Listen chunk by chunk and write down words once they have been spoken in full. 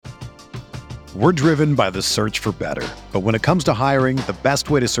We're driven by the search for better. But when it comes to hiring, the best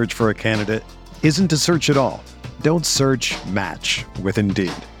way to search for a candidate isn't to search at all. Don't search, match with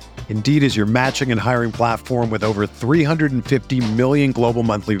Indeed. Indeed is your matching and hiring platform with over 350 million global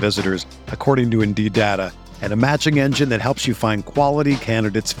monthly visitors, according to Indeed data, and a matching engine that helps you find quality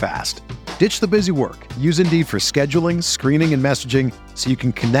candidates fast. Ditch the busy work. Use Indeed for scheduling, screening, and messaging so you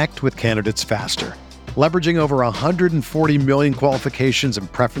can connect with candidates faster. Leveraging over 140 million qualifications and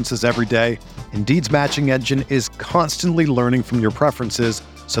preferences every day, Indeed's matching engine is constantly learning from your preferences,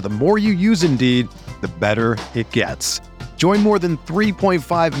 so the more you use Indeed, the better it gets. Join more than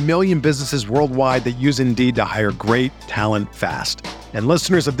 3.5 million businesses worldwide that use Indeed to hire great talent fast. And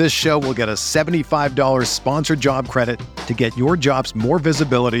listeners of this show will get a $75 sponsored job credit to get your jobs more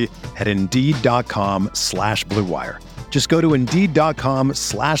visibility at Indeed.com/Blue Wire. Just go to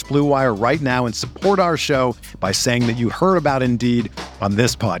Indeed.com/Blue Wire right now and support our show by saying that you heard about Indeed on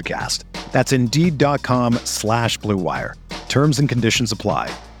this podcast. That's Indeed.com/Blue Wire. Terms and conditions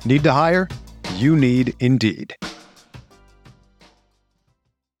apply. Need to hire? You need Indeed.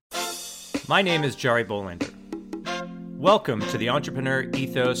 My name is Jari Bolander. Welcome to the Entrepreneur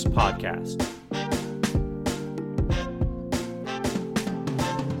Ethos Podcast.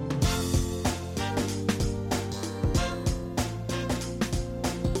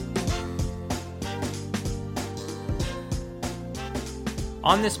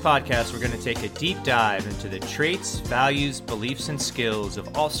 On this podcast, we're going to take a deep dive into the traits, values, beliefs, and skills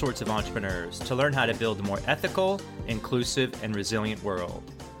of all sorts of entrepreneurs to learn how to build a more ethical, inclusive, and resilient world.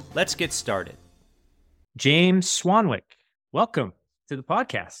 Let's get started. James Swanwick, welcome to the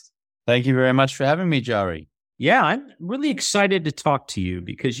podcast. Thank you very much for having me, Jari. Yeah, I'm really excited to talk to you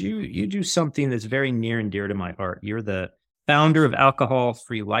because you do something that's very near and dear to my heart. You're the founder of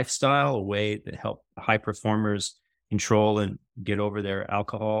Alcohol-Free Lifestyle, a way that helps high performers control and get over their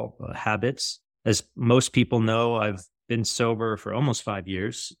alcohol habits. As most people know, I've been sober for almost 5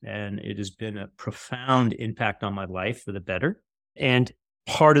 years, and it has been a profound impact on my life for the better. And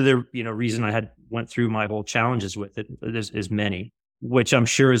part of the reason I went through my whole challenges with it is many, which I'm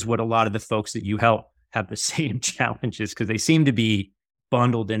sure is what a lot of the folks that you help have the same challenges, because they seem to be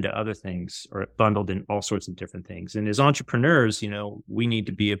bundled into other things or bundled in all sorts of different things. And as entrepreneurs, we need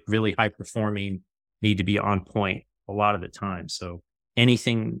to be a really high performing, need to be on point a lot of the time. So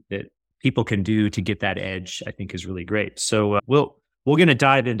anything that people can do to get that edge, I think is really great. So we're going to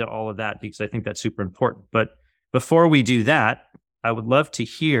dive into all of that because I think that's super important. But before we do that, I would love to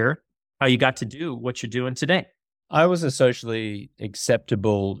hear how you got to do what you're doing today. I was a socially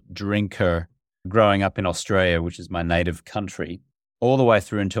acceptable drinker growing up in Australia, which is my native country, all the way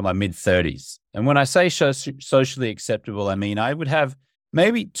through until my mid-30s. And when I say socially acceptable, I mean I would have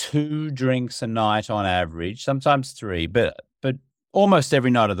maybe 2 drinks a night on average, sometimes 3, but almost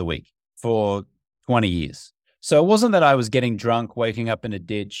every night of the week for 20 years. So it wasn't that I was getting drunk, waking up in a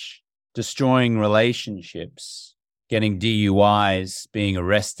ditch, destroying relationships, getting DUIs, being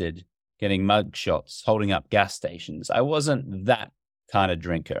arrested, getting mug shots, holding up gas stations. I wasn't that kind of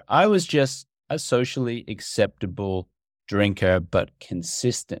drinker. I was just a socially acceptable drinker, but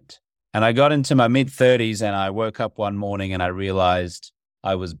consistent. And I got into my mid-30s and I woke up one morning and I realized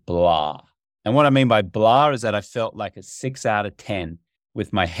I was blah. And what I mean by blah is that I felt like a 6 out of 10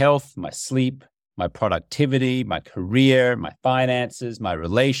 with my health, my sleep, my productivity, my career, my finances, my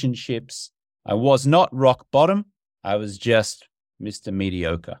relationships. I was not rock bottom. I was just Mr.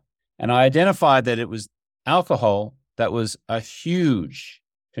 Mediocre. And I identified that it was alcohol that was a huge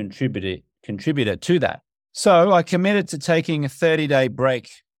contributor to that. So I committed to taking a 30-day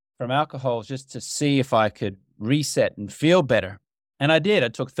break from alcohol just to see if I could reset and feel better. And I did. I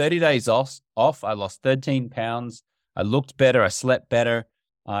took 30 days off. I lost 13 pounds. I looked better. I slept better.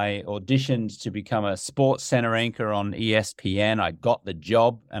 I auditioned to become a sports center anchor on ESPN. I got the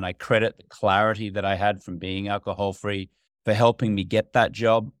job, and I credit the clarity that I had from being alcohol-free for helping me get that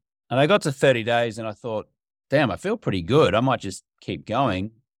job. And I got to 30 days and I thought, damn, I feel pretty good. I might just keep going.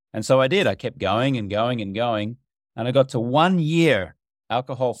 And so I did. I kept going and going and going. And I got to 1 year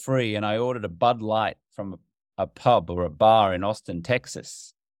alcohol-free, and I ordered a Bud Light from a pub or a bar in Austin,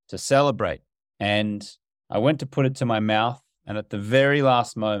 Texas to celebrate. And I went to put it to my mouth. And at the very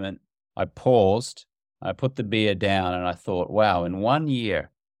last moment, I paused, I put the beer down, and I thought, wow, in 1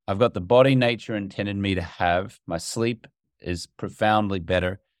 year, I've got the body nature intended me to have. My sleep is profoundly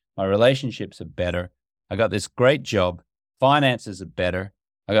better. My relationships are better. I got this great job. Finances are better.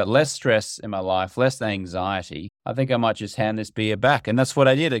 I got less stress in my life, less anxiety. I think I might just hand this beer back. And that's what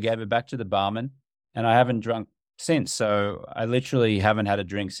I did. I gave it back to the barman, and I haven't drunk since. So I literally haven't had a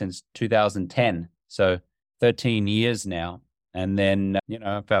drink since 2010. So 13 years now. And then,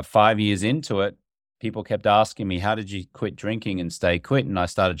 about 5 years into it, people kept asking me, how did you quit drinking and stay quit? And I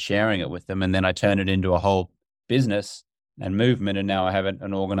started sharing it with them. And then I turned it into a whole business and movement. And now I have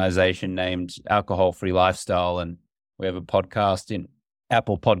an organization named Alcohol Free Lifestyle. And we have a podcast in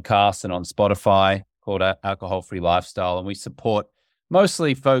Apple Podcasts and on Spotify called Alcohol Free Lifestyle. And we support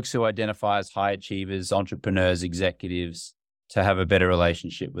mostly folks who identify as high achievers, entrepreneurs, executives, to have a better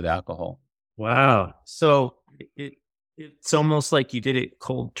relationship with alcohol. Wow. So it's almost like you did it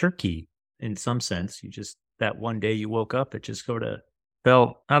cold turkey in some sense. You just, that one day you woke up, it just sort of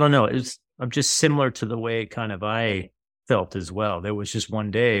felt, I don't know, I'm just similar to the way kind of I felt as well. There was just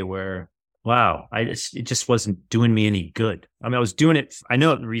one day where, wow, it just wasn't doing me any good. I mean, I was doing it. I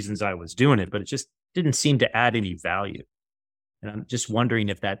know the reasons I was doing it, but it just didn't seem to add any value. And I'm just wondering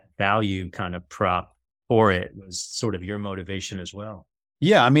if that value kind of prop for it was sort of your motivation as well.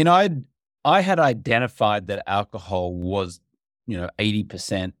 Yeah. I mean, I had identified that alcohol was,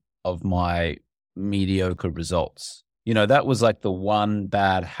 80% of my mediocre results. That was like the one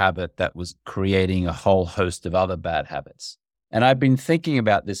bad habit that was creating a whole host of other bad habits. And I've been thinking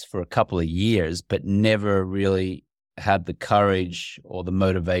about this for a couple of years, but never really had the courage or the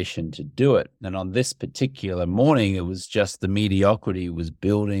motivation to do it. And on this particular morning, it was just the mediocrity was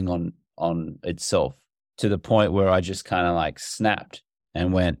building on itself to the point where I just kind of like snapped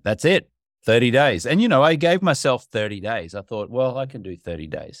and went, that's it, 30 days. And, I gave myself 30 days. I thought, well, I can do 30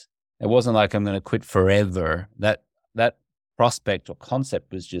 days. It wasn't like I'm going to quit forever. That prospect or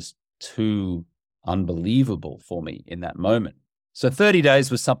concept was just too unbelievable for me in that moment. So 30 days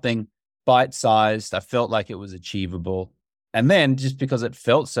was something bite-sized. I felt like it was achievable. And then just because it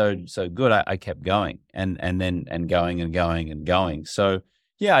felt so good, I kept going and going and going and going. So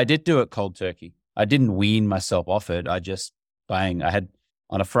yeah, I did do it cold turkey. I didn't wean myself off it. I just bang.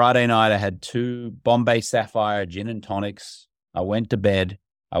 On a Friday night, I had 2 Bombay Sapphire gin and tonics. I went to bed.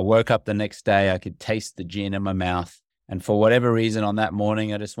 I woke up the next day. I could taste the gin in my mouth. And for whatever reason on that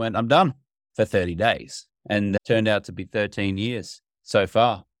morning, I just went, I'm done for 30 days. And it turned out to be 13 years so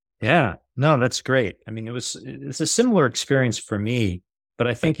far. Yeah, no, that's great. I mean, it's a similar experience for me, but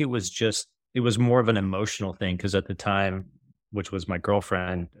I think it was more of an emotional thing because at the time, which was my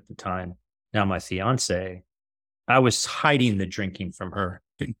girlfriend at the time, now my fiance, I was hiding the drinking from her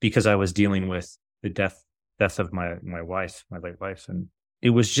because I was dealing with the death of my wife, my late wife. And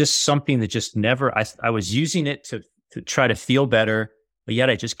it was just something that just never, I was using it to try to feel better, but yet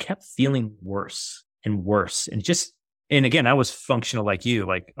I just kept feeling worse and worse. And again, I was functional like you,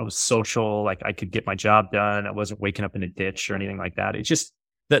 like I was social, like I could get my job done. I wasn't waking up in a ditch or anything like that. It just,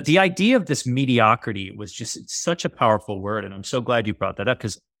 the idea of this mediocrity was just such a powerful word. And I'm so glad you brought that up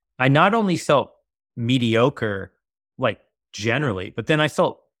because I not only felt mediocre, like generally, but then I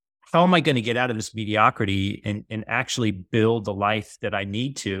felt, how am I going to get out of this mediocrity and actually build the life that I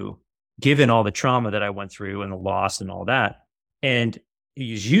need to, given all the trauma that I went through and the loss and all that? And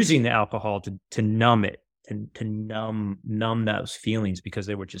he's using the alcohol to numb it and to numb those feelings because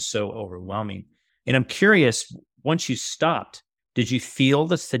they were just so overwhelming. And I'm curious, once you stopped, did you feel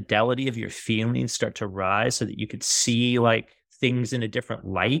the fidelity of your feelings start to rise so that you could see like things in a different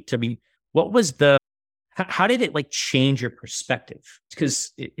light? I mean, what was how did it like change your perspective?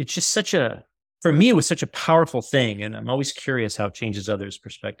 Because it's just for me, it was such a powerful thing. And I'm always curious how it changes others'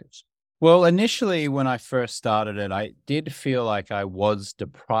 perspectives. Well, initially, when I first started it, I did feel like I was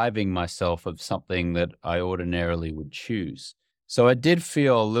depriving myself of something that I ordinarily would choose. So I did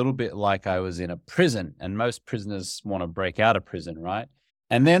feel a little bit like I was in a prison, and most prisoners want to break out of prison, right?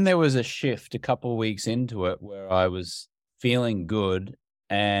 And then there was a shift a couple of weeks into it where I was feeling good,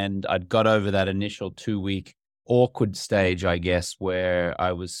 and I'd got over that initial 2-week awkward stage, I guess, where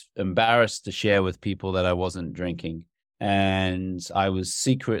I was embarrassed to share with people that I wasn't drinking. And I was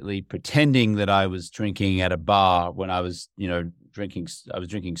secretly pretending that I was drinking at a bar when I was, drinking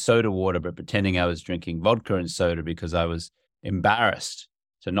soda water, but pretending I was drinking vodka and soda because I was embarrassed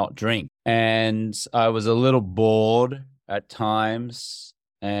to not drink. And I was a little bored at times.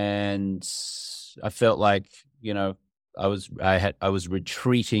 And I felt like, I was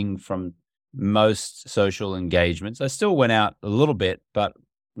retreating from most social engagements. I still went out a little bit, but,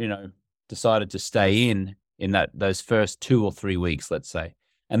 decided to stay in those first 2 or 3 weeks, let's say.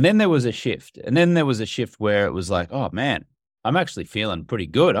 And then there was a shift. And then there was a shift where it was like, oh man, I'm actually feeling pretty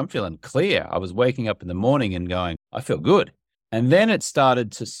good. I'm feeling clear. I was waking up in the morning and going, I feel good. And then it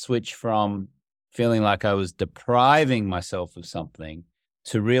started to switch from feeling like I was depriving myself of something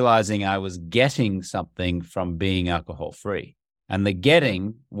to realizing I was getting something from being alcohol free. And the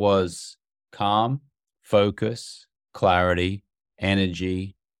getting was calm, focus, clarity,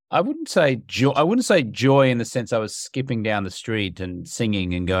 energy, I wouldn't say joy. I wouldn't say joy in the sense I was skipping down the street and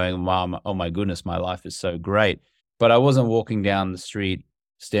singing and going, "Mom, oh my goodness, my life is so great." But I wasn't walking down the street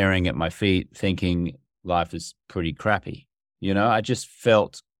staring at my feet thinking life is pretty crappy. I just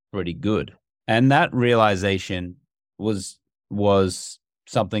felt pretty good. And that realization was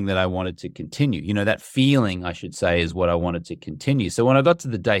something that I wanted to continue. That feeling, I should say, is what I wanted to continue. So when I got to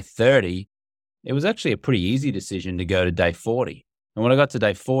the day 30, it was actually a pretty easy decision to go to day 40. And when I got to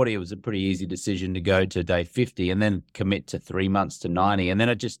day 40, it was a pretty easy decision to go to day 50 and then commit to 3 months to 90. And then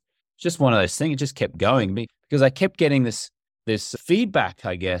it just one of those things. It just kept going because I kept getting this feedback,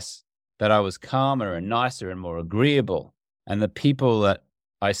 I guess, that I was calmer and nicer and more agreeable. And the people that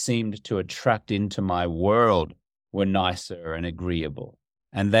I seemed to attract into my world were nicer and agreeable.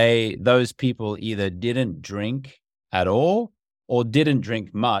 And those people either didn't drink at all or didn't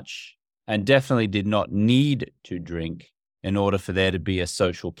drink much and definitely did not need to drink in order for there to be a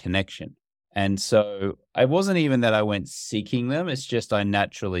social connection. And so it wasn't even that I went seeking them. It's just I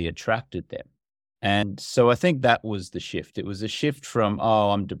naturally attracted them. And so I think that was the shift. It was a shift from,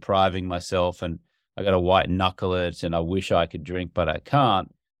 I'm depriving myself and I got to white knuckle it and I wish I could drink, but I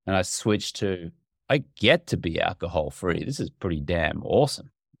can't. And I switched to, I get to be alcohol free. This is pretty damn awesome.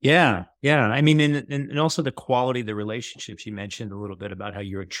 Yeah. Yeah. I mean, and also the quality of the relationships. You mentioned a little bit about how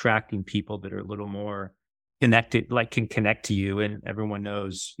you're attracting people that are a little more connected, like can connect to you. And everyone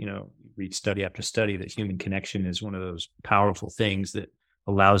knows, read study after study that human connection is one of those powerful things that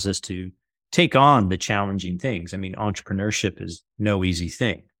allows us to take on the challenging things. I mean, entrepreneurship is no easy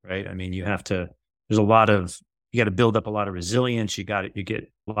thing, right? I mean, you got to build up a lot of resilience. You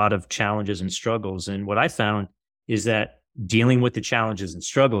get a lot of challenges and struggles. And what I found is that dealing with the challenges and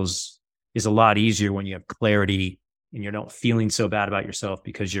struggles is a lot easier when you have clarity and you're not feeling so bad about yourself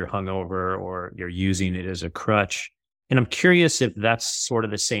because you're hungover or you're using it as a crutch. And I'm curious if that's sort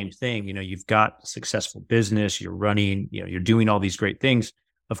of the same thing. You've got a successful business, you're running, you're doing all these great things.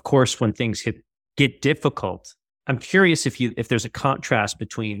 Of course, when things get difficult, I'm curious if there's a contrast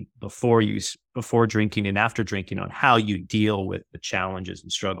between before drinking and after drinking on how you deal with the challenges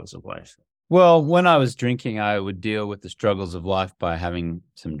and struggles of life. Well, when I was drinking, I would deal with the struggles of life by having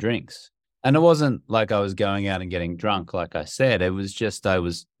some drinks. And it wasn't like I was going out and getting drunk, like I said. It was just I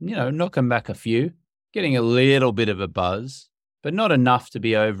was, knocking back a few, getting a little bit of a buzz, but not enough to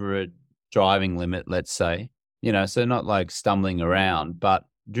be over a driving limit, let's say. So not like stumbling around, but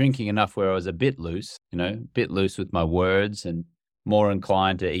drinking enough where I was a bit loose, with my words and more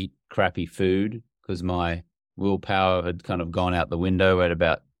inclined to eat crappy food because my willpower had kind of gone out the window at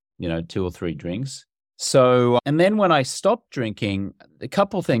about, 2 or 3 drinks. So, and then when I stopped drinking, a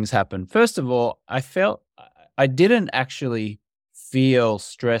couple things happened. First of all, I felt I didn't actually feel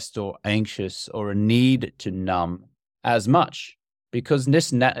stressed or anxious or a need to numb as much because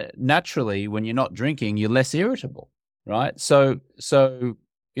this naturally, when you're not drinking, you're less irritable, right? So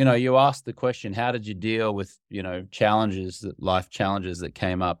you asked the question, how did you deal with, life challenges that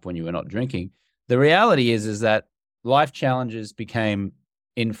came up when you were not drinking? The reality is that life challenges became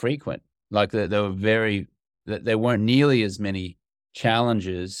infrequent. Like there weren't nearly as many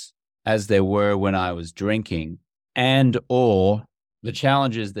challenges as there were when I was drinking, and or the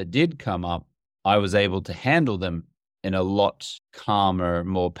challenges that did come up, I was able to handle them in a lot calmer,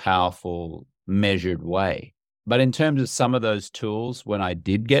 more powerful, measured way. But in terms of some of those tools, when I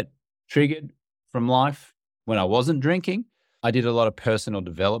did get triggered from life, when I wasn't drinking, I did a lot of personal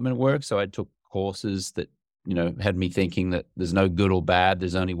development work. So I took courses that, had me thinking that there's no good or bad,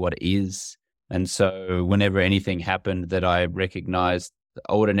 there's only what is. And so whenever anything happened that I recognized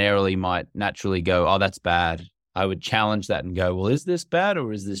ordinarily might naturally go, oh, that's bad, I would challenge that and go, well, is this bad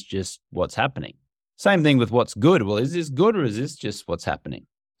or is this just what's happening? Same thing with what's good. Well, is this good or is this just what's happening?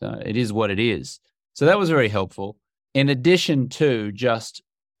 So it is what it is. So that was very helpful. In addition to just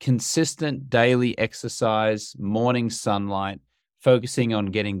consistent daily exercise, morning sunlight, focusing on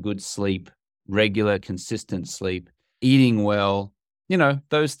getting good sleep, regular, consistent sleep, eating well,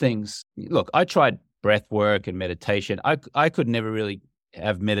 those things. Look, I tried breath work and meditation. I could never really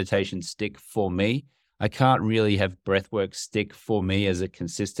have meditation stick for me. I can't really have breath work stick for me as a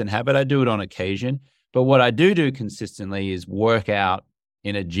consistent habit. I do it on occasion. But what I do consistently is work out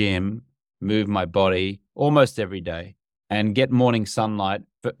in a gym, move my body almost every day, and get morning sunlight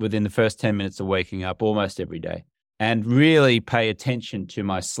within the first 10 minutes of waking up almost every day, and really pay attention to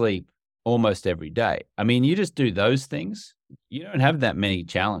my sleep almost every day. I mean, you just do those things, you don't have that many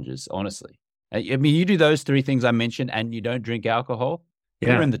challenges, honestly. I mean, you do those 3 things I mentioned and you don't drink alcohol,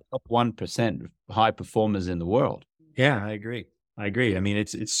 you're in the top 1% of high performers in the world. Yeah, I agree. I mean,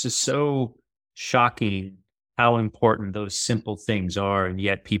 it's just so shocking how important those simple things are. And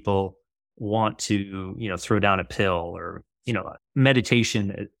yet people want to, throw down a pill or,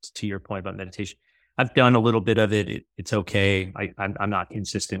 meditation, to your point about meditation. I've done a little bit of it. It's okay. I'm not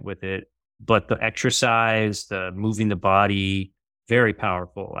consistent with it, but the exercise, the moving the body, very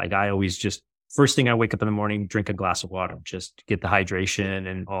powerful. Like I always just, first thing I wake up in the morning, drink a glass of water, just to get the hydration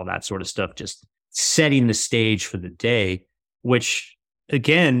and all that sort of stuff, just setting the stage for the day, which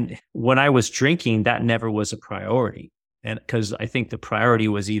again, when I was drinking, that never was a priority. And because I think the priority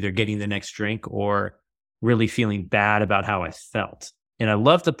was either getting the next drink or really feeling bad about how I felt. And I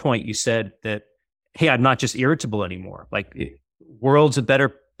love the point you said that, hey, I'm not just irritable anymore. Like world's a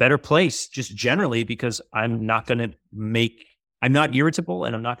better place just generally because I'm not irritable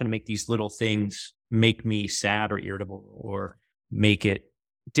and I'm not going to make these little things make me sad or irritable or make it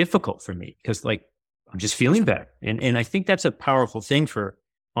difficult for me because like I'm just feeling better. And I think that's a powerful thing for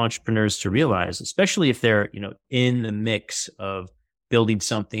entrepreneurs to realize, especially if they're, in the mix of building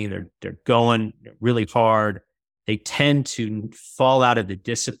something, they're going really hard. They tend to fall out of the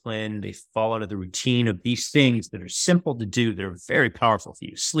discipline. They fall out of the routine of these things that are simple to do. They're very powerful for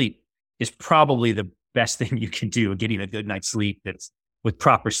you. Sleep is probably the best thing you can do, getting a good night's sleep that's with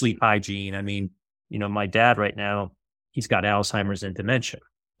proper sleep hygiene. I mean, my dad right now, he's got Alzheimer's and dementia,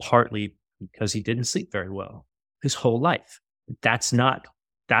 partly because he didn't sleep very well his whole life.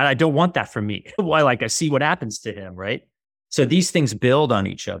 I don't want that for me. Why? Like I see what happens to him, right? So these things build on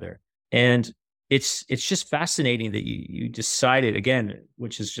each other. And it's just fascinating that you decided, again,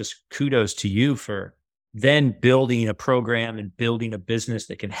 which is just kudos to you for then building a program and building a business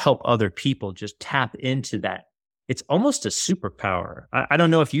that can help other people just tap into that. It's almost a superpower. I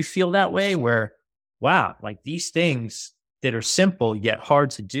don't know if you feel that way where, wow, like these things that are simple yet hard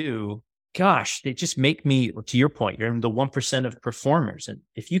to do, gosh, they just make me, to your point, you're in the 1% of performers. And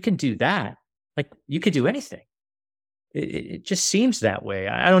if you can do that, like you could do anything. It just seems that way.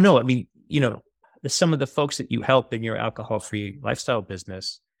 I don't know. I mean, some of the folks that you help in your alcohol-free lifestyle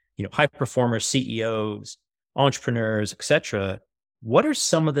business, high performers, CEOs, entrepreneurs, et cetera, what are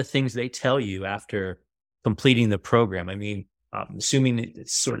some of the things they tell you after completing the program? I mean, I'm assuming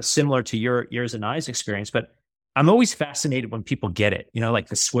it's sort of similar to yours and I's experience, but I'm always fascinated when people get it, like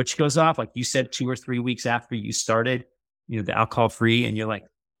the switch goes off, like you said, 2 or 3 weeks after you started, the alcohol-free, and you're like,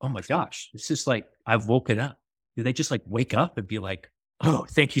 oh my gosh, this is like, I've woken up. Do they just like wake up and be like, oh,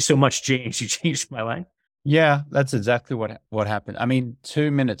 thank you so much, James. You changed my life. Yeah, that's exactly what happened. I mean,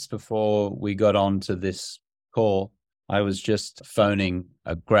 2 minutes before we got on to this call, I was just phoning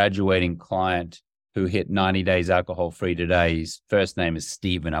a graduating client who hit 90 days alcohol-free today. His first name is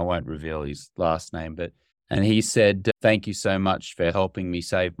Stephen. I won't reveal his last name, and he said, thank you so much for helping me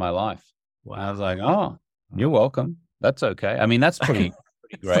save my life. Wow. I was like, oh, you're welcome. That's okay. I mean, that's pretty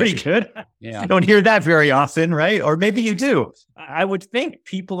great. Pretty good. Yeah. I don't hear that very often, right? Or maybe you do. I would think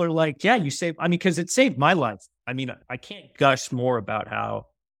people are like, yeah, you saved, because it saved my life. I mean, I can't gush more about how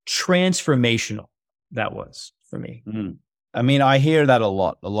transformational that was for me. Mm. I mean, I hear that a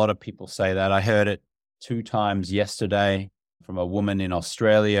lot. A lot of people say that. I heard it 2 times yesterday from a woman in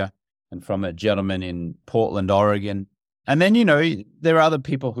Australia and from a gentleman in Portland, Oregon. And then, there are other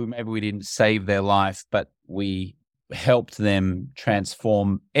people who maybe we didn't save their life, but we helped them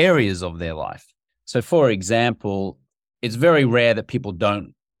transform areas of their life. So, for example, it's very rare that people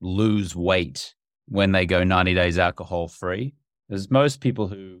don't lose weight when they go 90 days alcohol free. There's most people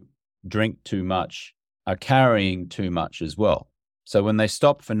who drink too much are carrying too much as well. So when they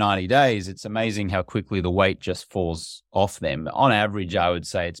stop for 90 days, it's amazing how quickly the weight just falls off them. On average, I would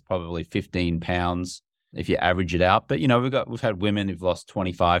say it's probably 15 pounds if you average it out. But, we've had women who've lost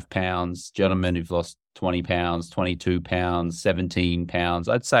 25 pounds, gentlemen who've lost 20 pounds, 22 pounds, 17 pounds.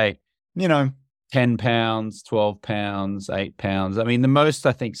 I'd say, 10 pounds, 12 pounds, 8 pounds. I mean, the most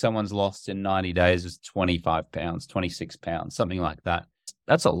I think someone's lost in 90 days is 25 pounds, 26 pounds, something like that.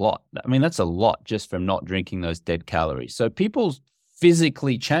 That's a lot. I mean, that's a lot just from not drinking those dead calories. So people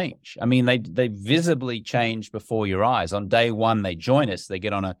physically change. I mean, they visibly change before your eyes. On day one, they join us. They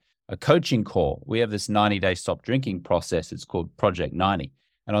get on a coaching call. We have this 90-day stop drinking process. It's called Project 90.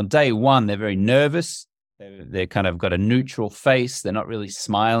 And on day one, they're very nervous. They're kind of got a neutral face. They're not really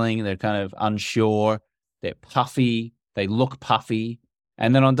smiling. They're kind of unsure. They're puffy. They look puffy.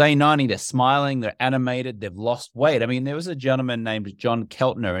 And then on day 90, they're smiling. They're animated. They've lost weight. I mean, there was a gentleman named John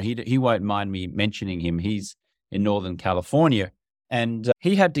Keltner, and he won't mind me mentioning him. He's in Northern California. And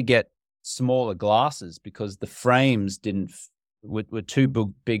he had to get smaller glasses because the frames were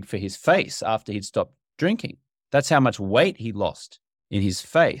too big for his face after he'd stopped drinking. That's how much weight he lost in his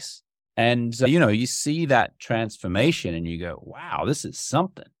face. And, you see that transformation and you go, wow, this is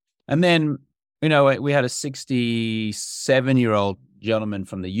something. And then We had a 67-year-old gentleman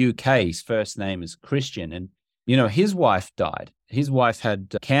from the UK. His first name is Christian. And, his wife died. His wife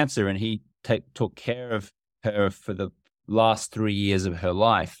had cancer, and he took care of her for the last 3 years of her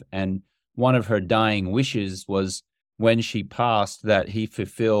life. And one of her dying wishes was, when she passed, that he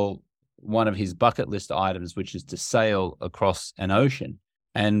fulfill one of his bucket list items, which is to sail across an ocean.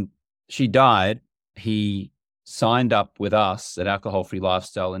 And she died. He signed up with us at Alcohol Free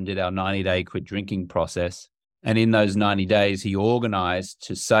Lifestyle and did our 90-day quit drinking process. And in those 90 days, he organized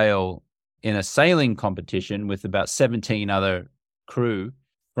to sail in a sailing competition with about 17 other crew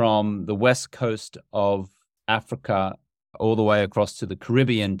from the west coast of Africa all the way across to the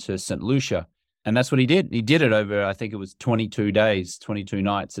Caribbean to St. Lucia. And that's what he did. He did it over, I think it was 22 days, 22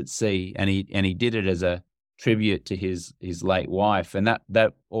 nights at sea. And he did it as a tribute to his late wife. And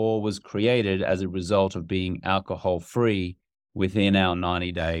that all was created as a result of being alcohol free within our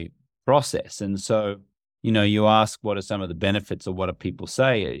 90-day process. And so, you ask, what are some of the benefits, or what do people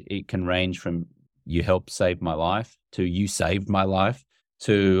say? It can range from, you helped save my life, to you saved my life,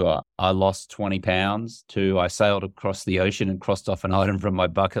 to I lost 20 pounds, to I sailed across the ocean and crossed off an item from my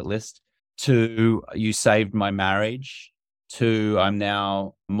bucket list, to you saved my marriage, to I'm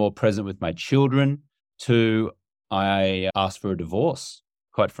now more present with my children, to I asked for a divorce,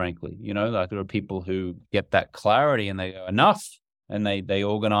 quite frankly. There are people who get that clarity and they go, enough. And they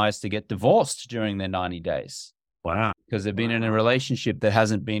organize to get divorced during their 90 days. Wow. Because they've been in a relationship that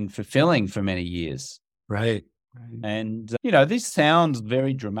hasn't been fulfilling for many years. Right. And, these sound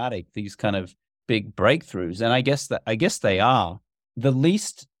very dramatic, these kind of big breakthroughs. And I guess they are. The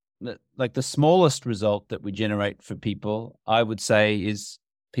least, like the smallest result that we generate for people, I would say, is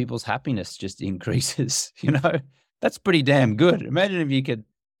people's happiness just increases. That's pretty damn good. Imagine if you could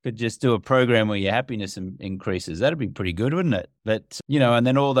just do a program where your happiness increases. That'd be pretty good, wouldn't it? But, and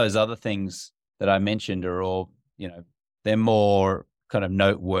then all those other things that I mentioned are all, they're more kind of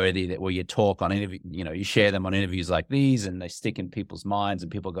noteworthy, that where you talk on interview, you share them on interviews like these, and they stick in people's minds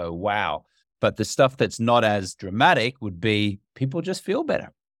and people go, wow. But the stuff that's not as dramatic would be, people just feel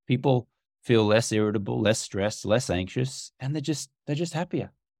better. People feel less irritable, less stressed, less anxious, and they're just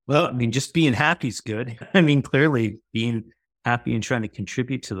happier. Well, just being happy is good. Clearly being happy and trying to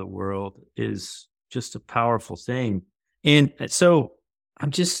contribute to the world is just a powerful thing. And so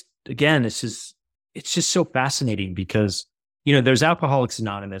it's just so fascinating because, there's Alcoholics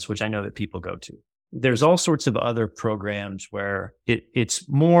Anonymous, which I know that people go to. There's all sorts of other programs where it's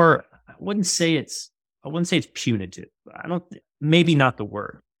more, I wouldn't say it's punitive. Maybe not the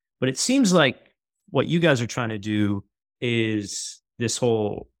word, but it seems like what you guys are trying to do is this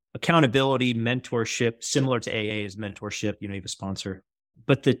whole accountability, mentorship, similar to AA is mentorship, you have a sponsor,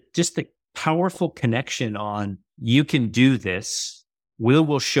 but the powerful connection on, you can do this. We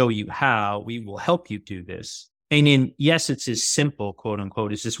will show you how. We will help you do this. And yes, it's as simple, quote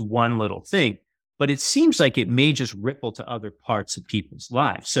unquote, as just one little thing, but it seems like it may just ripple to other parts of people's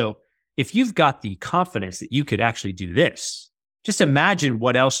lives. So if you've got the confidence that you could actually do this, just imagine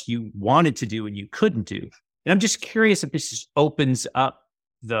what else you wanted to do and you couldn't do. And I'm just curious if this just opens up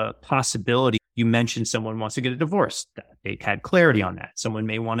the possibility. You mentioned someone wants to get a divorce. They had clarity on that. Someone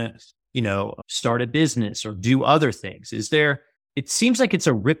may want to, start a business or do other things. It seems like it's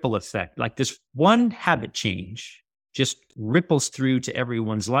a ripple effect. Like this one habit change just ripples through to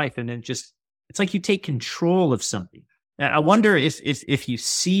everyone's life. And then it's like you take control of something. And I wonder if you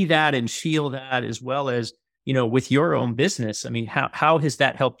see that and feel that, as well as, with your own business. How has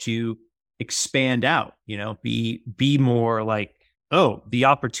that helped you expand out, be more like, oh, the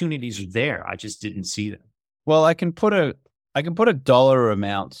opportunities are there, I just didn't see them? Well, I can put a dollar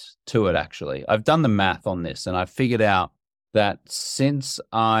amount to it, actually. I've done the math on this, and I've figured out that since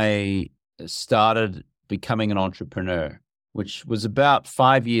I started becoming an entrepreneur, which was about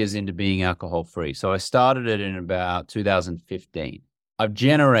 5 years into being alcohol free. So I started it in about 2015. I've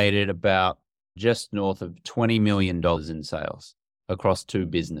generated about just north of $20 million in sales across 2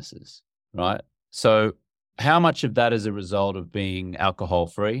 businesses, right? So how much of that is a result of being alcohol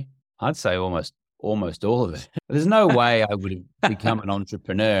free? I'd say almost all of it. There's no way I would have become an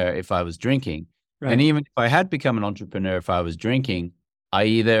entrepreneur if I was drinking. Right. And even if I had become an entrepreneur if I was drinking, I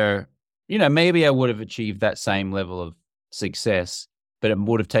either, maybe I would have achieved that same level of success, but it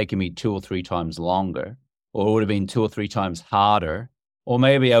would have taken me 2 or 3 times longer, or it would have been 2 or 3 times harder, or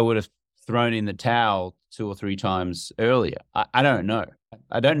maybe I would have thrown in the towel 2 or 3 times earlier. I don't know.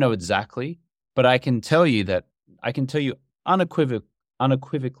 I don't know exactly, but I can tell you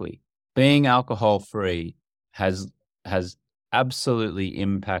unequivocally, being alcohol free has absolutely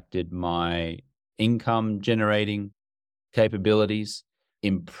impacted my income generating capabilities,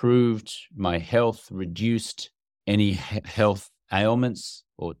 improved my health, reduced any health ailments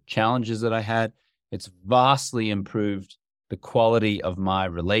or challenges that I had. It's vastly improved the quality of my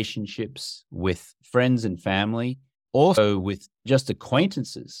relationships with friends and family, also with just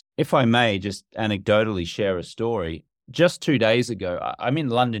acquaintances. If I may just anecdotally share a story, just 2 days ago, I'm in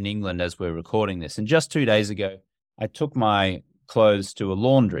London, England, as we're recording this. And just 2 days ago, I took my clothes to a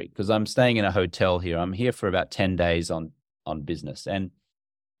laundry because I'm staying in a hotel here. I'm here for about 10 days on business. And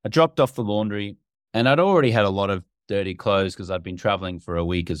I dropped off the laundry, and I'd already had a lot of dirty clothes because I'd been traveling for a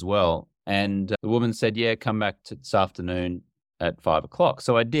week as well. And the woman said, yeah, come back this afternoon at 5:00.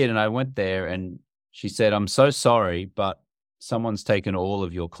 So I did. And I went there, and she said, I'm so sorry, but someone's taken all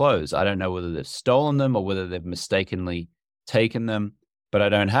of your clothes. I don't know whether they've stolen them or whether they've mistakenly taken them, but I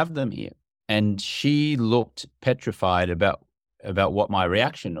don't have them here. And she looked petrified about what my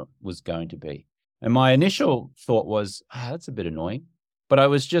reaction was going to be. And my initial thought was, that's a bit annoying. But I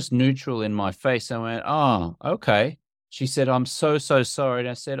was just neutral in my face. I went, oh, okay. She said, I'm so sorry. And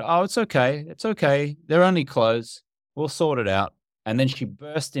I said, oh, it's okay. It's okay. They're only clothes. We'll sort it out. And then she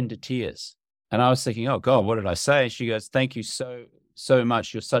burst into tears. And I was thinking, oh, God, what did I say? She goes, thank you so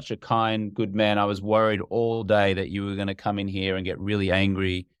much. You're such a kind, good man. I was worried all day that you were going to come in here and get really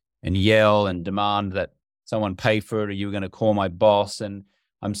angry and yell and demand that someone pay for it, or you were going to call my boss. And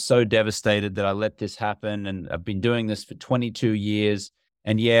I'm so devastated that I let this happen. And I've been doing this for 22 years.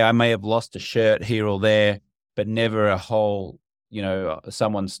 And yeah, I may have lost a shirt here or there, but never a whole,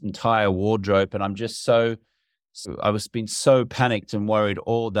 someone's entire wardrobe. And I'm just I was being so panicked and worried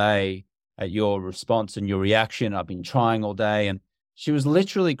all day at your response and your reaction. I've been trying all day. And she was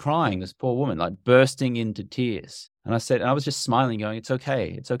literally crying, this poor woman, like bursting into tears. And I was just smiling, going, it's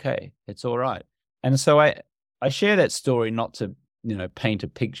okay. It's okay. It's all right. And so I share that story not to, paint a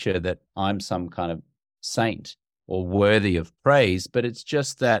picture that I'm some kind of saint or worthy of praise, but it's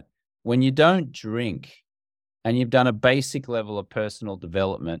just that when you don't drink and you've done a basic level of personal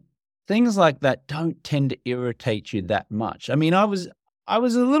development, things like that don't tend to irritate you that much. I mean, I was a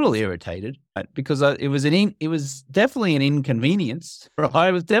little irritated, right? Because it was definitely an inconvenience. Right?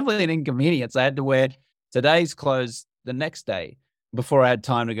 It was definitely an inconvenience. I had to wear today's clothes the next day before I had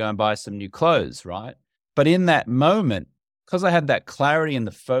time to go and buy some new clothes, right? But in that moment, because I had that clarity and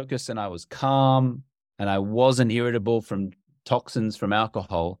the focus, and I was calm and I wasn't irritable from toxins from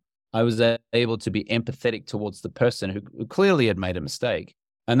alcohol, I was able to be empathetic towards the person who clearly had made a mistake.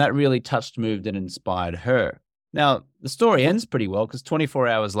 And that really touched, moved, and inspired her. Now, the story ends pretty well because 24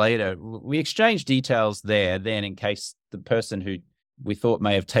 hours later, we exchanged details then in case the person who we thought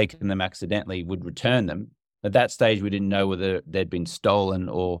may have taken them accidentally would return them. At that stage, we didn't know whether they'd been stolen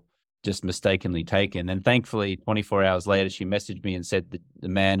or just mistakenly taken. And thankfully, 24 hours later, she messaged me and said that the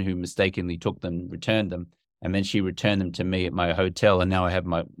man who mistakenly took them returned them. And then she returned them to me at my hotel. And now I have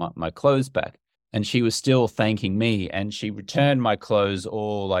my clothes back. And she was still thanking me. And she returned my clothes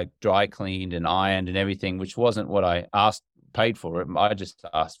all like dry cleaned and ironed and everything, which wasn't what I paid for it. I just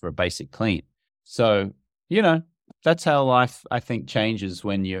asked for a basic clean. So, that's how life, I think, changes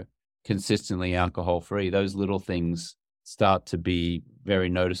when you're consistently alcohol free. Those little things start to be very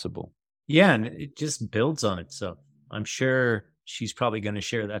noticeable. Yeah, and it just builds on itself. I'm sure she's probably going to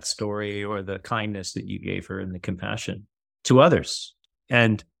share that story or the kindness that you gave her and the compassion to others.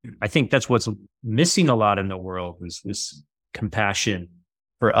 And I think that's what's missing a lot in the world is this compassion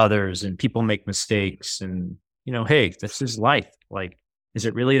for others, and people make mistakes and, hey, this is life. Like, is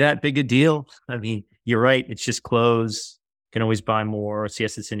it really that big a deal? I mean, you're right. It's just clothes. You can always buy more. So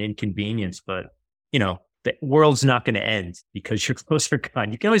yes, it's an inconvenience, but the world's not going to end because your clothes are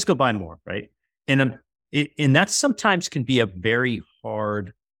gone. You can always go buy more, right? And that sometimes can be a very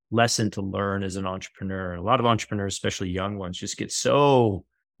hard lesson to learn as an entrepreneur. A lot of entrepreneurs, especially young ones, just get so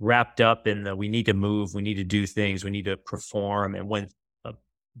wrapped up in we need to move, we need to do things, we need to perform. And when a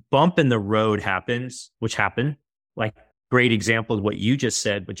bump in the road happens, which happened, like great example of what you just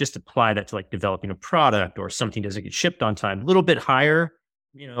said, but just apply that to like developing a product or something doesn't get shipped on time, a little bit higher,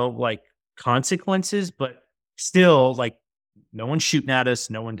 like consequences, but still like no one's shooting at us,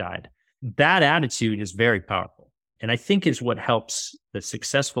 no one died. That attitude is very powerful. And I think is what helps the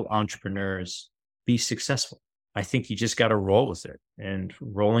successful entrepreneurs be successful. I think you just got to roll with it, and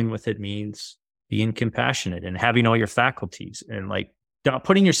rolling with it means being compassionate and having all your faculties and like not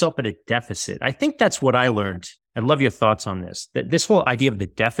putting yourself at a deficit. I think that's what I learned. I'd love your thoughts on this, that this whole idea of the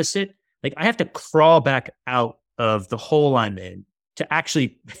deficit, like I have to crawl back out of the hole I'm in to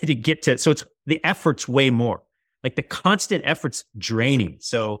actually to get to. So it's the effort's way more like the constant effort's draining.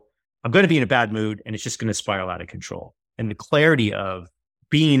 So I'm going to be in a bad mood and it's just going to spiral out of control. And the clarity of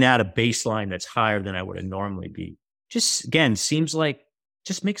being at a baseline that's higher than I would normally be just, again, seems like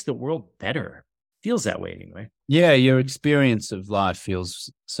just makes the world better. Feels that way anyway. Yeah, your experience of life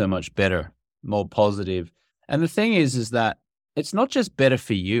feels so much better, more positive. And the thing is that it's not just better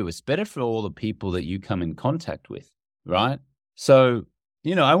for you, it's better for all the people that you come in contact with, right? So,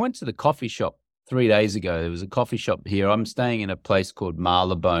 I went to the coffee shop 3 days ago. There was a coffee shop here. I'm staying in a place called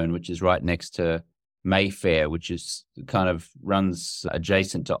Marylebone, which is right next to Mayfair, which is kind of runs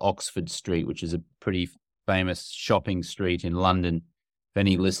adjacent to Oxford Street, which is a pretty famous shopping street in London, if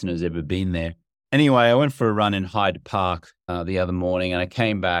any listeners ever been there. Anyway, I went for a run in Hyde Park the other morning, and I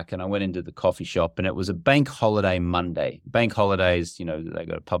came back and I went into the coffee shop, and it was a bank holiday Monday. Bank holidays, they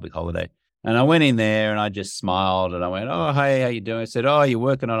got a public holiday. And I went in there and I just smiled and I went, "Oh, hey, how you doing?" I said, "Oh, you're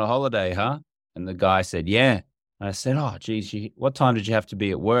working on a holiday, huh?" And the guy said, "Yeah." And I said, "Oh, geez, what time did you have to be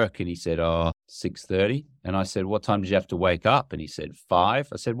at work?" And he said, "Oh, 6:30. And I said, "What time did you have to wake up?" And he said, 5.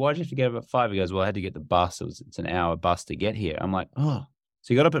 I said, "Why did you have to get up at 5? He goes, "Well, I had to get the bus. It's an hour bus to get here." I'm like, "Oh."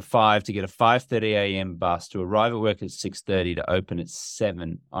 So you got up at 5 to get a 5:30 a.m. bus to arrive at work at 6:30 to open at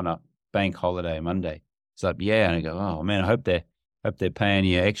 7 on a bank holiday Monday. He's like, "Yeah." And I go, "Oh man, I hope they're paying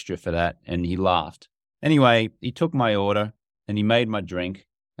you extra for that." And he laughed. Anyway, he took my order and he made my drink,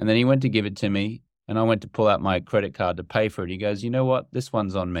 and then he went to give it to me, and I went to pull out my credit card to pay for it. He goes, "You know what? This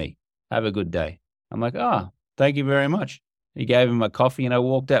one's on me. Have a good day." I'm like, "Oh, thank you very much." He gave him my coffee, and I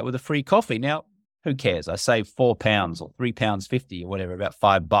walked out with a free coffee. Now, who cares? I saved £4 or £3.50 or whatever, about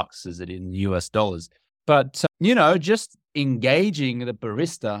 $5 is it in US dollars. But, just engaging the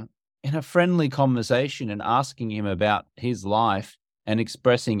barista in a friendly conversation and asking him about his life and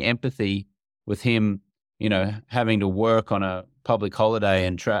expressing empathy with him, having to work on a public holiday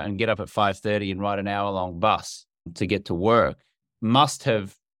and get up at 5:30 and ride an hour-long bus to get to work must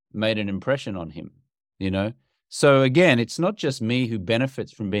have made an impression on him, So again, it's not just me who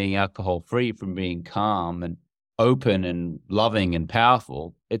benefits from being alcohol-free, from being calm and open and loving and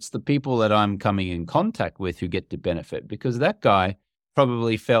powerful. It's the people that I'm coming in contact with who get to benefit, because that guy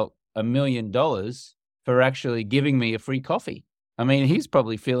probably felt $1 million for actually giving me a free coffee. I mean, he's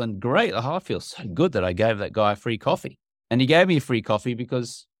probably feeling great. Oh, I feel so good that I gave that guy a free coffee. And he gave me a free coffee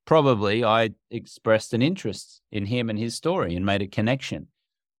because probably I expressed an interest in him and his story and made a connection.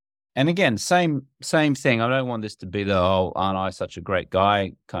 And again, same thing. I don't want this to be the, "Oh, aren't I such a great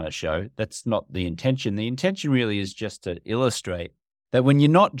guy" kind of show. That's not the intention. The intention really is just to illustrate that when you're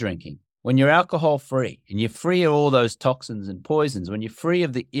not drinking, when you're alcohol free and you're free of all those toxins and poisons, when you're free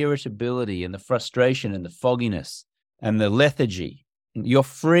of the irritability and the frustration and the fogginess and the lethargy, you're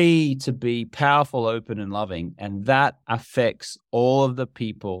free to be powerful, open, and loving. And that affects all of the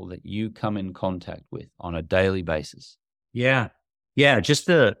people that you come in contact with on a daily basis. Yeah. Yeah. Just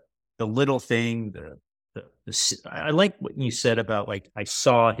the little thing, I like what you said about, like, I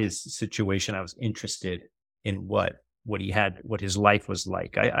saw his situation. I was interested in what he had, what his life was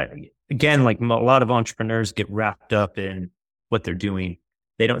like. I again, like a lot of entrepreneurs get wrapped up in what they're doing.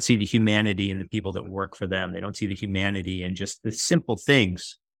 They don't see the humanity in the people that work for them. They don't see the humanity in just the simple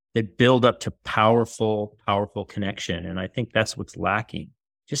things that build up to powerful connection. And I think that's what's lacking.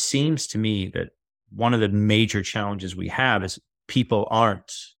 It just seems to me that one of the major challenges we have is people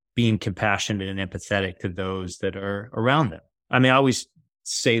aren't being compassionate and empathetic to those that are around them. I mean, I always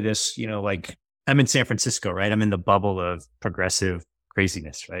say this, like, I'm in San Francisco, right? I'm in the bubble of progressive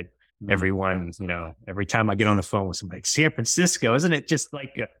craziness, right? Mm-hmm. Everyone, every time I get on the phone with somebody, like, San Francisco, isn't it just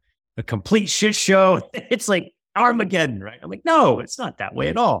like a complete shit show? It's like Armageddon, right? I'm like, no, it's not that way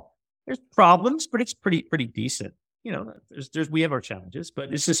at all. There's problems, but it's pretty decent. We have our challenges,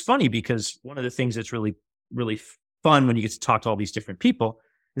 but it's just funny because one of the things that's really, really fun when you get to talk to all these different people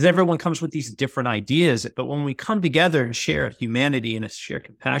is everyone comes with these different ideas. But when we come together and share humanity and share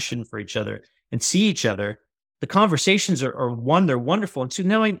compassion for each other and see each other, the conversations they're wonderful. And so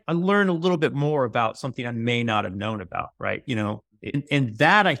now I learn a little bit more about something I may not have known about, right? And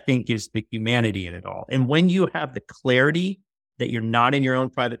that, I think, is the humanity in it all. And when you have the clarity that you're not in your own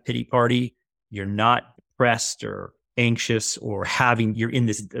private pity party, you're not depressed or anxious or you're in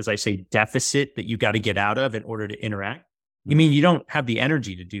this, as I say, deficit that you got to get out of in order to interact. You mean you don't have the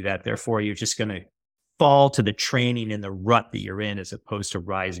energy to do that. Therefore, you're just going to fall to the training and the rut that you're in as opposed to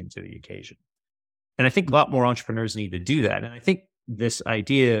rising to the occasion. And I think a lot more entrepreneurs need to do that. And I think this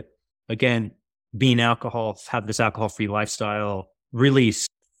idea, again, being have this alcohol-free lifestyle, really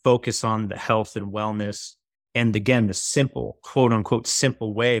focus on the health and wellness. And again, the simple, quote unquote,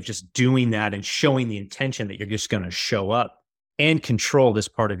 simple way of just doing that and showing the intention that you're just going to show up and control this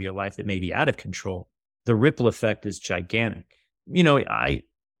part of your life that may be out of control. The ripple effect is gigantic.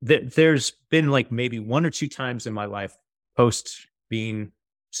 There's been like maybe 1 or 2 times in my life post being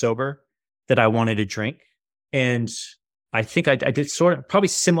sober that I wanted to drink. And I think I did sort of probably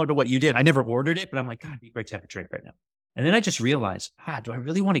similar to what you did. I never ordered it, but I'm like, God, it'd be great to have a drink right now. And then I just realized, do I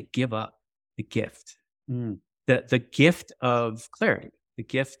really want to give up the gift? The gift of clarity, the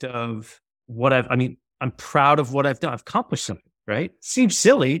gift of what I'm proud of what I've done. I've accomplished something, right? Seems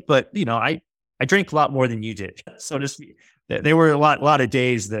silly, but I drank a lot more than you did. So to speak, there were a lot of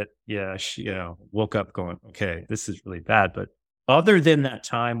days that, woke up going, okay, this is really bad. But other than that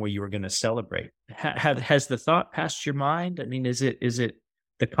time where you were going to celebrate, has the thought passed your mind? I mean, is it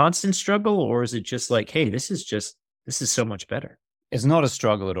the constant struggle, or is it just like, hey, this is so much better? It's not a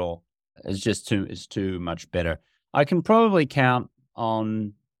struggle at all. It's too much better. I can probably count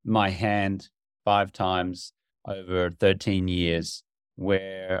on my hand 5 times over 13 years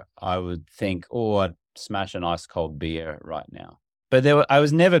where I would think, oh, I'd smash an ice cold beer right now. But I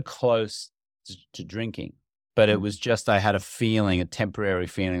was never close to drinking, but it was just, I had a temporary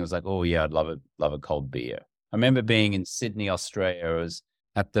feeling. It was like, oh yeah, I'd love a cold beer. I remember being in Sydney, Australia. I was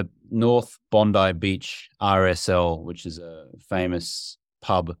at the North Bondi Beach RSL, which is a famous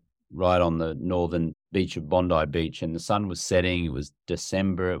pub right on the northern beach of Bondi Beach, and the sun was setting. It was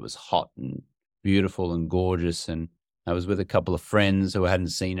December. It was hot and beautiful and gorgeous, and I was with a couple of friends who I hadn't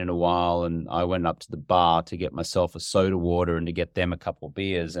seen in a while, and I went up to the bar to get myself a soda water and to get them a couple of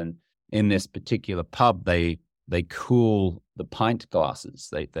beers. And in this particular pub, they cool the pint glasses.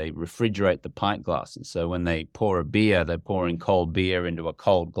 They refrigerate the pint glasses. So when they pour a beer, they're pouring cold beer into a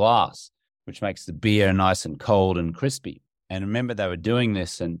cold glass, which makes the beer nice and cold and crispy. And I remember they were doing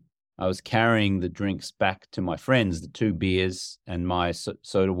this, and I was carrying the drinks back to my friends, the 2 beers and my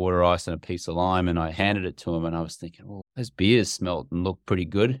soda water ice and a piece of lime, and I handed it to them, and I was thinking, oh, those beers smelled and looked pretty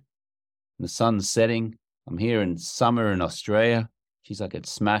good. And the sun's setting. I'm here in summer in Australia. Geez, I could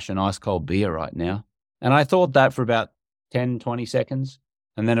smash an ice cold beer right now. And I thought that for about 10, 20 seconds,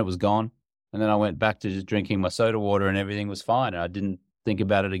 and then it was gone. And then I went back to just drinking my soda water, and everything was fine. And I didn't think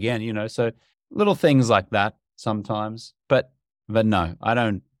about it again, So little things like that sometimes. But no, I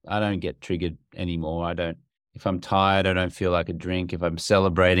don't get triggered anymore. If I'm tired, I don't feel like a drink. If I'm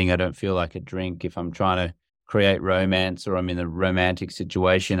celebrating, I don't feel like a drink. If I'm trying to create romance or I'm in a romantic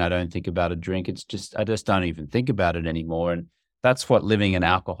situation, I don't think about a drink. I just don't even think about it anymore. And that's what living an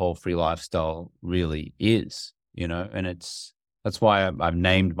alcohol-free lifestyle really is, and that's why I've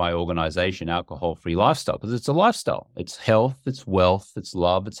named my organization Alcohol-Free Lifestyle, because it's a lifestyle. It's health, it's wealth, it's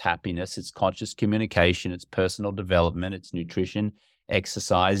love, it's happiness, it's conscious communication, it's personal development, it's nutrition,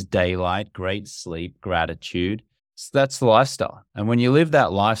 exercise, daylight, great sleep, gratitude. So that's the lifestyle. And when you live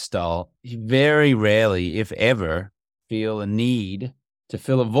that lifestyle, you very rarely, if ever, feel a need to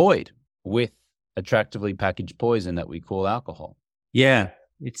fill a void with attractively packaged poison that we call alcohol. Yeah,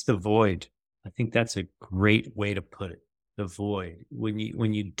 it's the void. I think that's a great way to put it. The void. When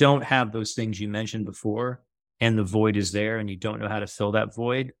you don't have those things you mentioned before, and the void is there, and you don't know how to fill that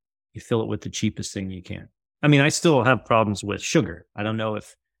void, you fill it with the cheapest thing you can. I mean, I still have problems with sugar. I don't know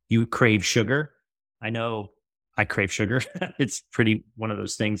if you crave sugar. I know I crave sugar. It's pretty one of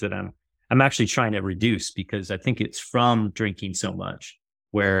those things that I'm actually trying to reduce, because I think it's from drinking so much,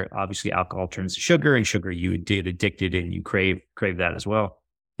 where obviously alcohol turns to sugar, and sugar you get addicted and you crave that as well.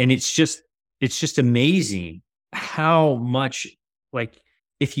 And it's just amazing how much, like,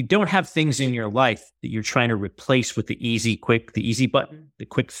 if you don't have things in your life that you're trying to replace with the easy button, the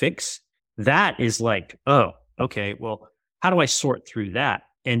quick fix, that is like, oh, okay, well, how do I sort through that?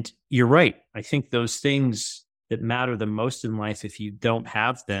 And you're right. I think those things that matter the most in life, if you don't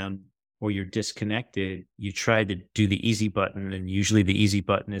have them or you're disconnected, you try to do the easy button. And usually the easy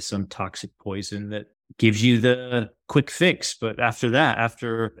button is some toxic poison that gives you the quick fix. But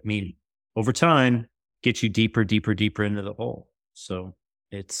over time, gets you deeper into the hole. So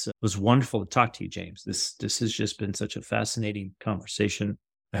it was wonderful to talk to you, James. This has just been such a fascinating conversation.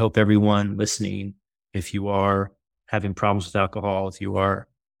 I hope everyone listening, if you are having problems with alcohol, if you are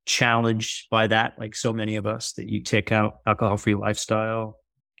challenged by that, like so many of us, that you take out alcohol-free lifestyle,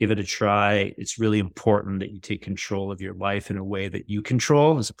 give it a try. It's really important that you take control of your life in a way that you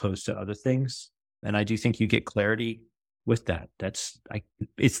control, as opposed to other things. And I do think you get clarity with that.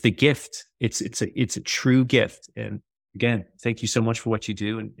 It's the gift. It's a true gift. And again, thank you so much for what you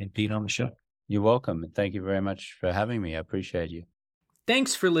do and being on the show. You're welcome. And thank you very much for having me. I appreciate you.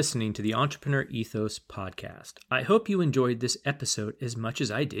 Thanks for listening to the Entrepreneur Ethos podcast. I hope you enjoyed this episode as much as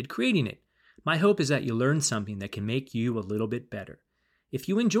I did creating it. My hope is that you learned something that can make you a little bit better. If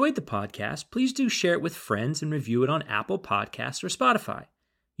you enjoyed the podcast, please do share it with friends and review it on Apple Podcasts or Spotify.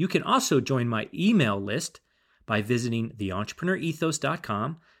 You can also join my email list by visiting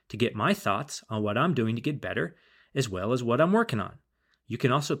theentrepreneurethos.com to get my thoughts on what I'm doing to get better, as well as what I'm working on. You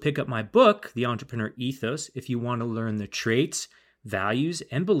can also pick up my book, The Entrepreneur Ethos, if you want to learn the traits, values,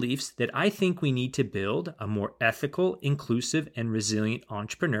 and beliefs that I think we need to build a more ethical, inclusive, and resilient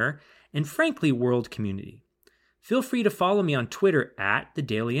entrepreneur and, frankly, world community. Feel free to follow me on Twitter at The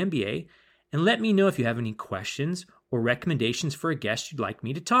Daily MBA and let me know if you have any questions or recommendations for a guest you'd like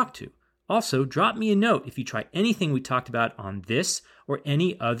me to talk to. Also, drop me a note if you try anything we talked about on this or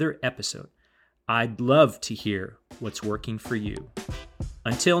any other episode. I'd love to hear what's working for you.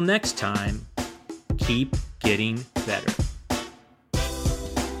 Until next time, keep getting better.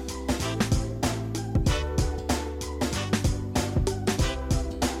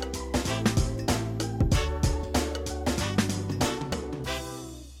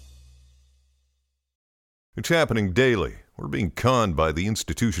 It's happening daily. We're being conned by the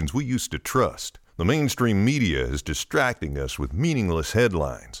institutions we used to trust. The mainstream media is distracting us with meaningless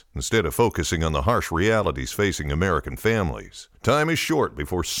headlines instead of focusing on the harsh realities facing American families. Time is short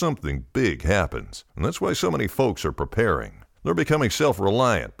before something big happens, and that's why so many folks are preparing. They're becoming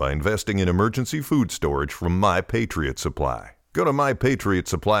self-reliant by investing in emergency food storage from My Patriot Supply. Go to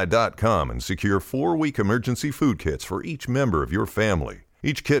MyPatriotSupply.com and secure 4-week emergency food kits for each member of your family.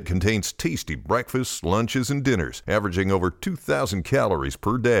 Each kit contains tasty breakfasts, lunches, and dinners, averaging over 2,000 calories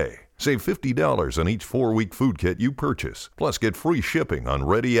per day. Save $50 on each 4-week food kit you purchase, plus get free shipping on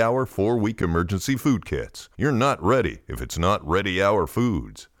Ready Hour 4-week emergency food kits. You're not ready if it's not Ready Hour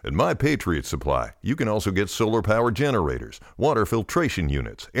foods. At My Patriot Supply, you can also get solar power generators, water filtration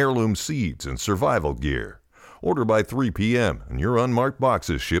units, heirloom seeds, and survival gear. Order by 3 p.m. and your unmarked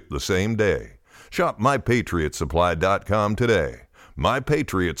boxes ship the same day. Shop MyPatriotSupply.com today.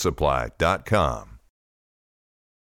 MyPatriotSupply.com.